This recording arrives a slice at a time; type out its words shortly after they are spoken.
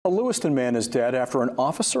A Lewiston man is dead after an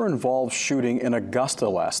officer-involved shooting in Augusta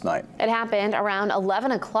last night. It happened around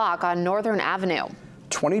 11 o'clock on Northern Avenue.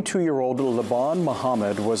 22-year-old Laban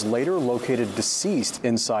Muhammad was later located deceased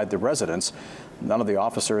inside the residence. None of the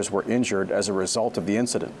officers were injured as a result of the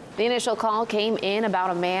incident. The initial call came in about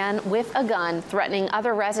a man with a gun threatening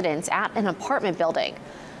other residents at an apartment building.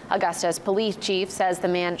 Augusta's police chief says the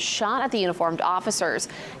man shot at the uniformed officers,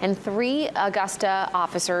 and 3 Augusta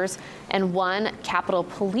officers and 1 Capitol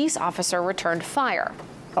police officer returned fire.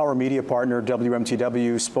 Our media partner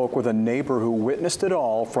WMTW spoke with a neighbor who witnessed it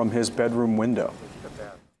all from his bedroom window.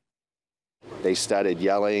 They started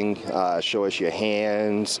yelling, show us your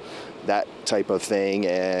hands, that type of thing,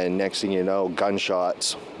 and next thing you know,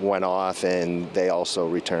 gunshots went off and they also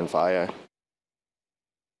returned fire.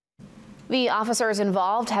 The officers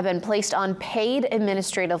involved have been placed on paid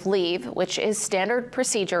administrative leave, which is standard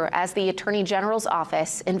procedure as the Attorney General's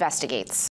office investigates.